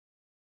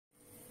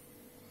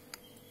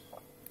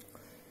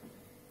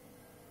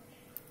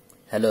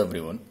Hello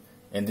everyone.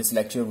 In this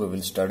lecture we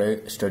will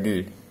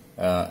study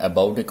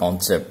about a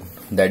concept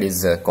that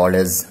is called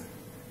as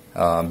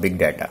big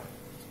data.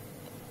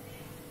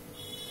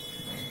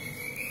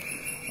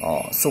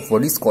 So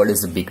what is called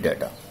as big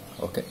data?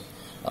 Okay.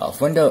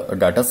 When the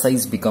data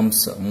size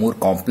becomes more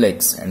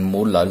complex and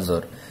more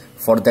larger,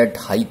 for that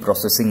high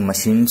processing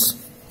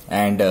machines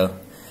and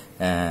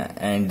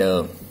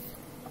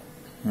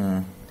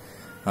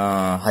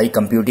high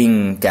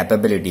computing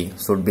capability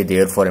should be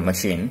there for a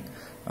machine.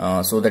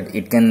 So that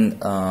it can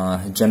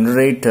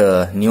generate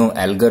new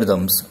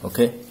algorithms,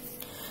 okay,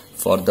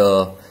 for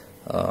the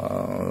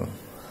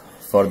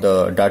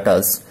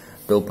datas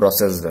to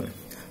process them.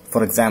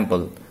 For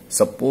example,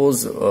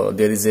 suppose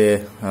there is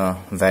a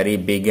very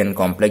big and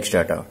complex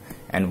data,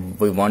 and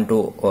we want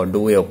to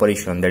do a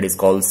operation that is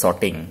called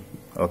sorting,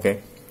 okay,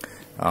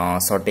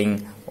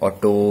 sorting or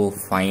to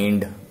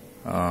find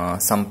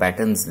some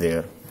patterns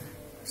there,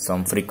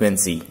 some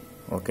frequency,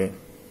 okay,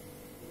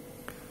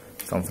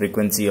 some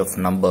frequency of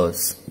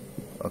numbers,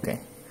 okay,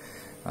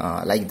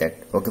 like that.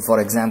 Okay, for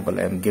example,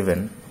 I am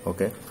given,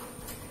 okay,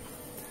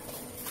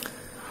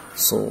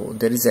 so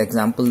there is an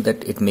example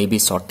that it may be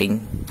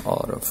sorting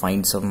or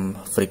find some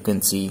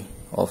frequency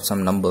of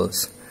some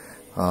numbers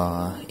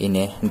in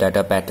a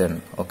data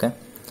pattern, okay,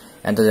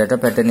 and the data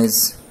pattern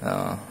is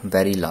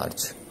very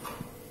large,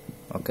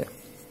 okay.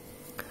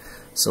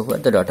 So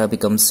when the data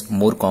becomes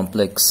more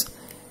complex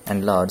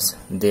and large,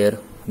 there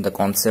the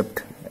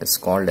concept is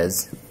called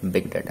as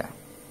big data.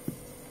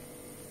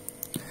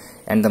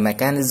 And the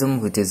mechanism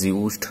which is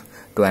used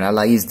to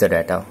analyze the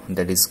data,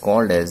 that is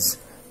called as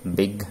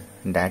big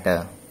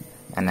data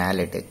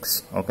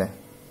analytics, okay.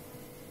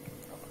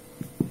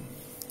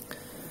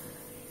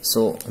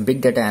 So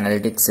big data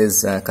analytics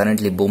is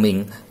currently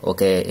booming,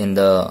 okay, in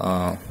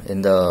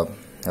the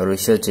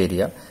research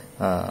area,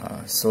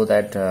 so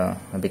that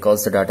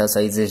because the data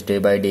size is day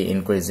by day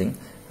increasing.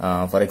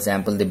 For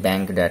example, the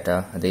bank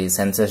data, the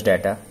census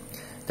data,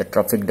 the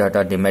traffic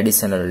data, the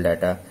medicinal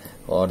data,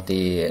 or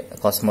the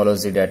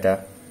cosmology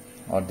data,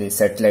 or the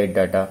satellite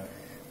data,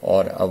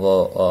 or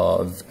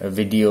our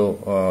video,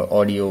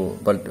 audio,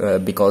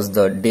 but because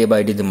the day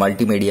by day the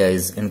multimedia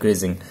is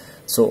increasing,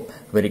 so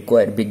we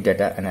require big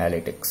data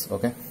analytics,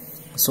 okay.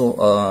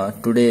 So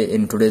today,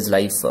 in today's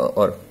life,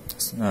 or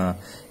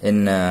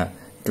in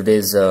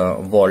today's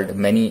world,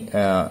 many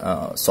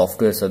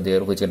softwares are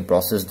there which can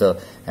process the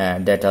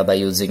data by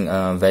using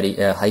very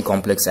high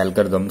complex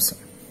algorithms,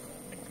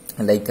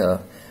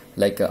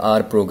 like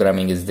R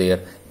programming is there,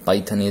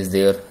 Python is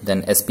there,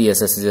 then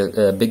SPSS is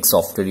a big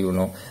software, you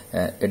know,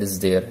 it is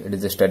there. It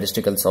is a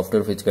statistical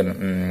software which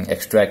can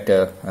extract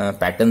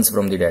patterns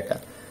from the data,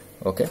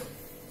 okay.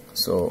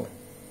 So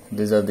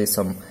these are the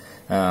some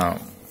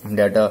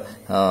data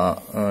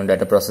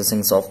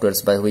processing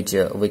softwares by which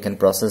we can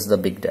process the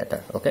big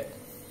data, okay.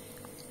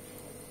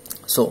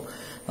 So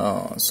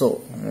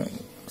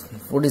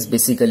what is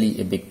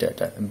basically a big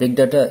data? Big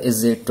data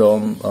is a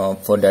term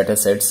for data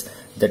sets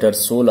that are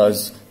so large,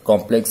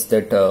 complex,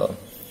 that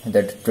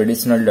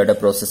traditional data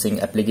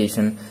processing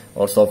application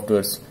or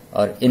softwares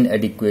are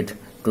inadequate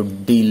to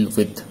deal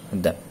with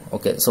them,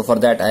 okay. So for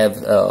that, I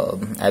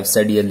have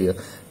said earlier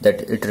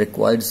that it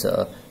requires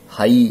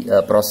high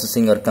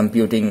processing or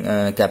computing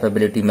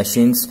capability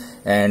machines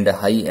and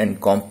high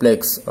and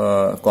complex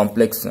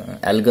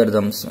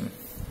algorithms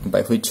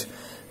by which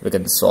we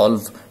can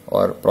solve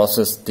or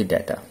process the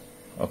data,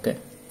 okay.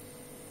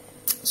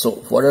 So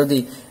what are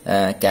the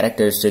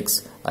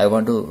characteristics? I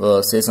want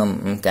to say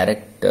some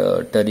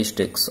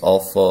characteristics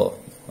of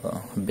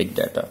big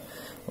data,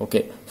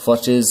 okay.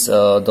 First is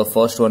the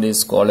first one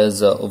is called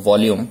as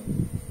volume,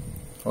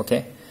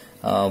 okay.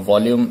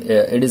 Volume,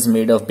 it is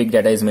made of, big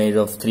data is made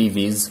of 3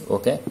 V's,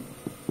 okay.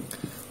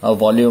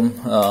 Volume,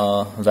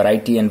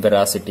 variety and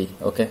veracity,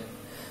 okay.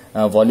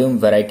 Volume,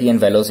 variety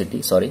and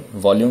velocity, sorry,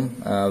 volume,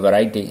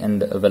 variety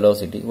and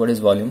velocity. What is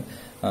volume?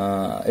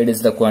 It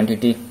is the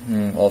quantity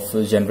of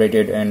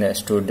generated and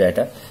stored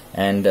data,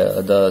 and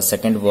the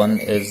second one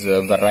is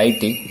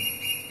variety,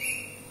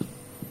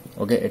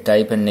 okay, a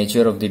type and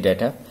nature of the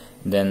data.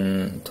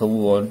 Then third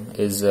one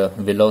is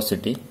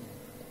velocity,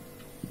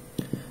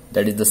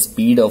 that is the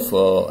speed of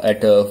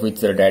at which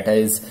the data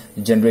is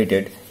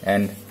generated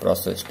and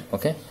processed,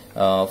 okay.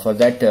 For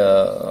that,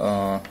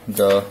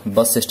 the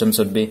bus system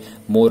should be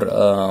more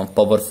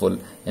powerful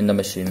in the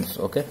machines,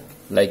 okay.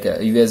 Like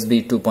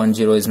USB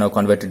 2.0 is now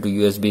converted to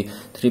USB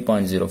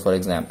 3.0, for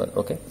example,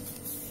 okay.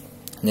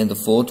 Then the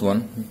fourth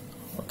one,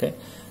 okay,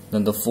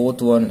 then the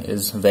fourth one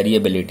is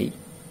variability,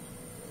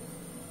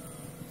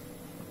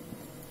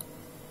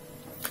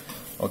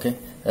 okay.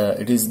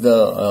 It is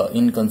the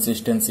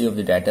inconsistency of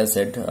the data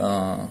set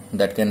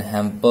that can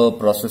hamper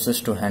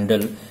processes to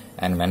handle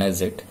and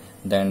manage it.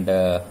 Then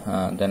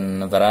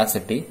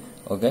veracity,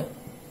 okay.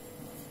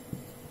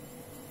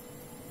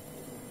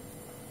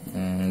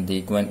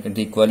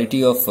 The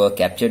quality of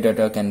captured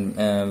data can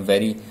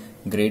vary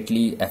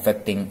greatly,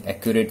 affecting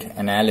accurate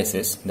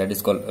analysis, that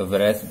is called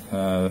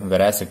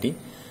veracity.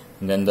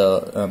 Then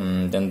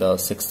the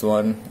sixth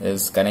one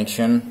is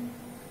connection.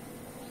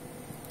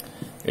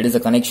 It is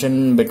a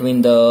connection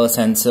between the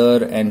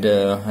sensor and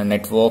a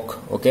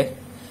network. Okay.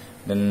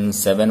 Then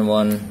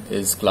 7.1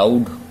 is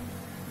cloud.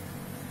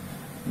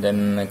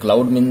 Then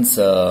cloud means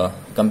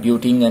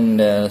computing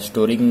and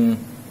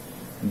storing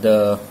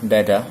the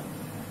data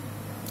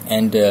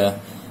and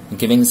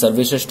giving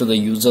services to the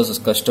users,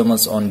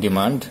 customers on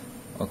demand.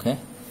 Okay.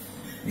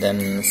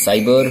 Then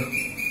cyber,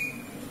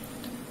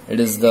 it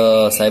is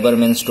the cyber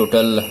means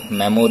total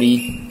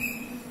memory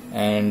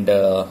and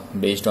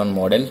based on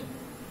model.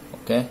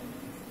 Okay.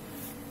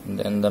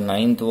 Then the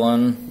 9th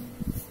one,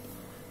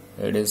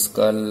 it is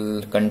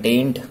called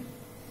contained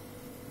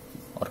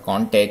or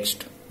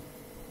context.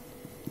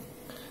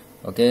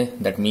 Okay,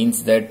 that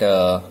means that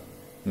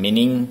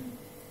meaning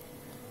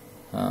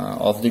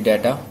of the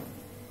data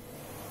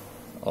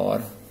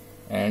or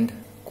and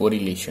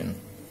correlation.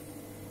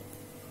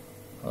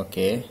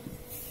 Okay.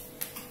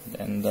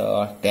 Then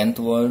the 10th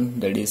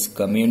one, that is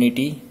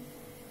community,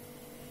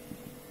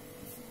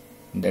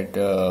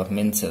 that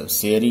means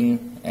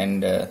sharing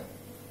and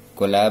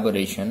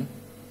collaboration.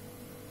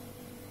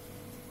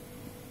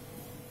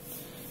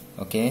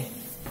 Okay.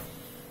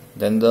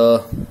 Then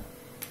the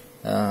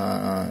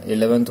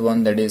 11th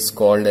one, that is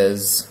called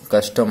as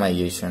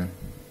customization.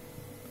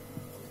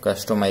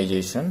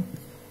 Customization,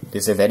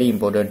 this is a very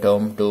important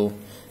term. To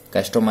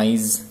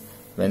customize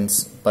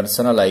means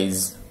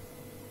personalize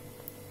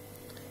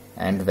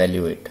and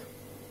value it.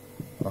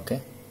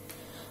 Okay.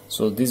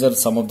 So these are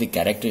some of the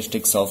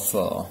characteristics of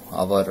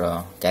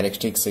our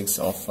characteristics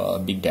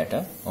of big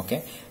data.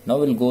 Okay. Now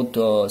we'll go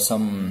to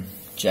some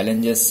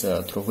challenges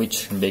through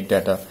which big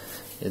data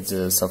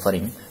is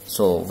suffering.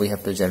 So we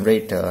have to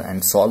generate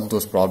and solve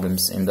those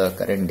problems in the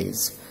current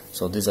days.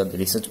 So these are the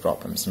research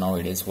problems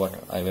nowadays, what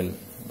I will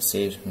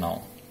say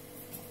now.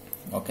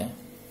 Okay.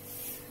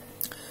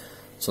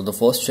 So the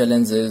first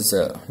challenge is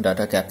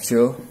data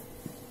capture.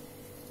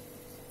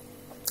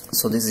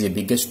 So this is the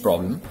biggest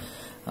problem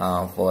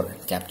for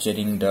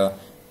capturing the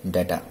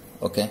data.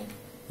 Okay.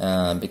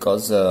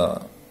 Because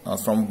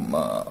from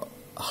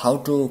how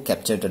to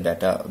capture the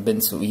data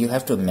means you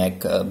have to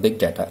make big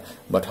data,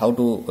 but how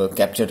to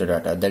capture the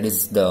data, that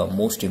is the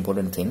most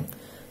important thing.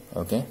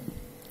 Okay.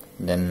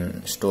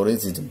 Then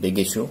storage is a big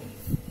issue.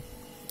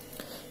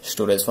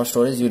 Storage, for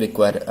storage you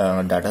require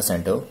a data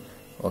center.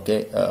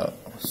 Okay.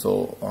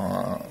 So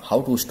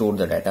how to store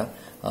the data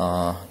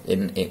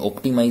in a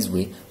optimized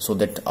way so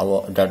that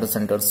our data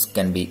centers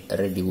can be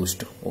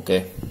reduced.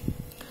 Okay.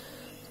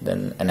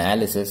 Then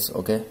analysis.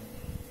 Okay.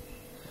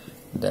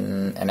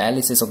 Then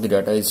analysis of the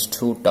data is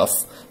too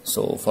tough,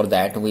 so for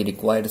that we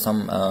require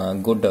some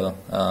good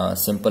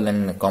simple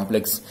and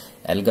complex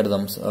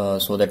algorithms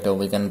so that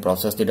we can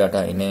process the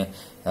data in a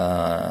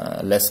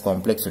less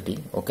complexity.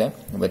 Okay.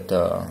 With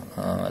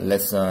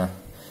less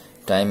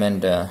time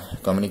and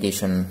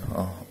communication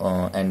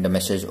and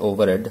message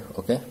overhead.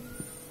 Okay.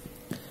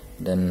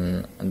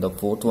 Then the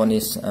fourth one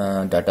is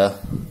data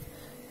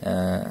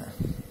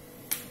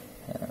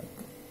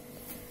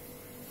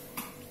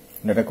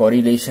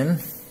correlation.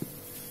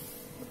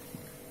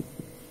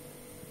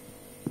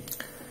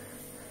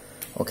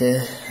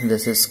 Okay,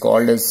 this is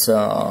called as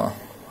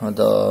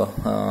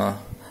the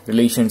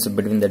relationship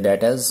between the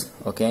datas.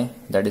 Okay,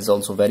 that is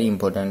also very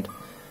important.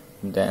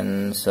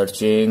 Then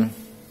searching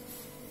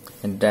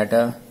in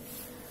data,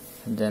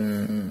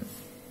 then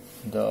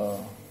the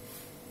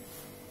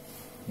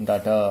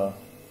data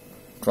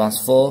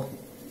transfer,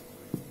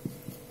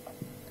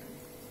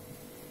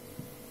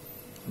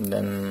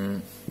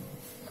 then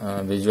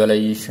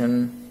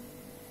visualization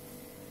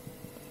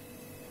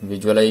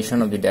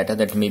of the data,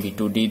 that may be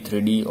 2D,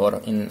 3D,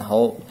 or in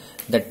how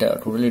that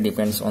totally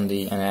depends on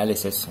the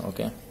analysis.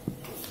 Okay.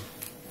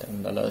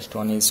 Then the last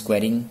one is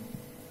querying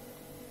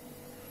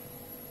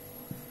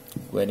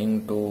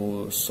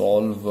to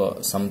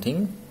solve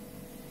something.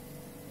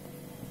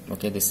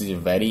 Okay, this is a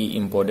very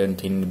important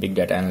thing in big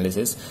data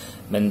analysis.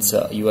 Means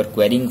you are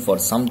querying for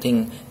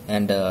something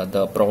and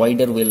the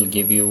provider will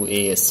give you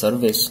a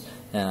service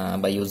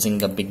by using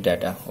the big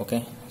data.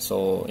 Okay,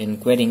 so in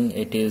querying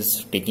it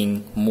is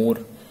taking more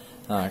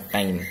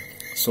time.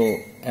 So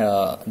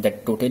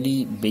that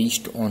totally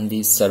based on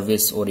the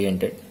service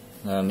oriented.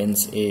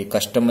 Means a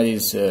customer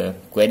is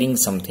querying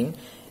something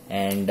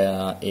and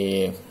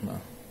a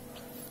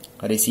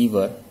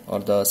receiver or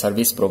the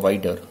service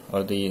provider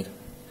or the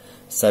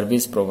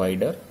service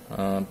provider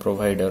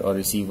or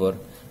receiver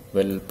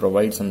will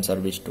provide some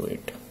service to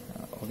it.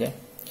 Okay,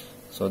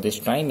 so this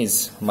time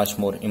is much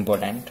more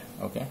important.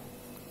 Okay.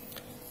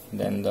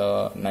 Then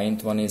the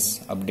 9th one is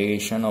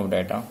updation of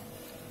data.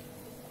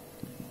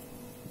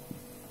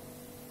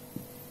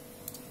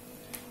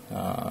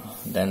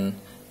 Then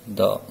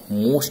the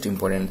most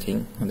important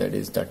thing, that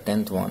is the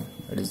 10th one,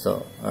 that is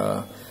the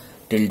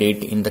till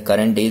date in the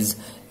current days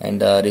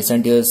and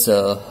recent years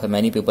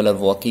many people are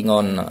working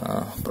on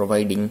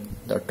providing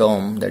the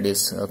term that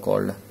is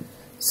called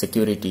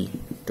security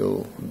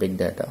to big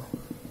data.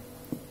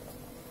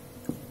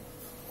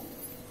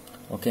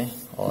 Okay,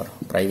 or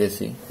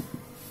privacy.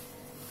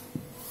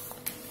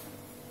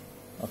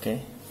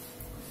 Okay.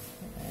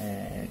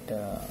 And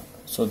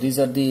So these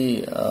are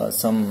the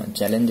some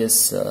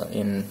challenges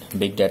in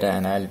big data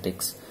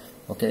analytics.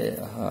 Okay,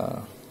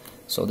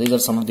 so these are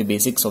some of the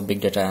basics of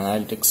big data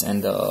analytics,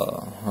 and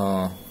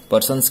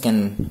persons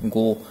can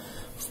go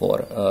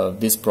for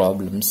these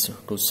problems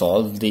to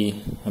solve the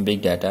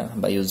big data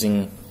by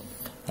using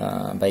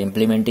by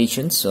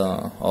implementations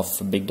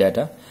of big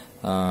data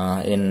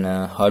in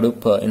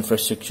Hadoop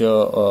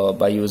infrastructure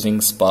by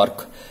using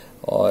Spark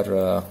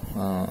or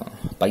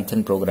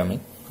Python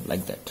programming,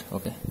 like that.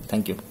 Okay,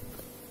 thank you.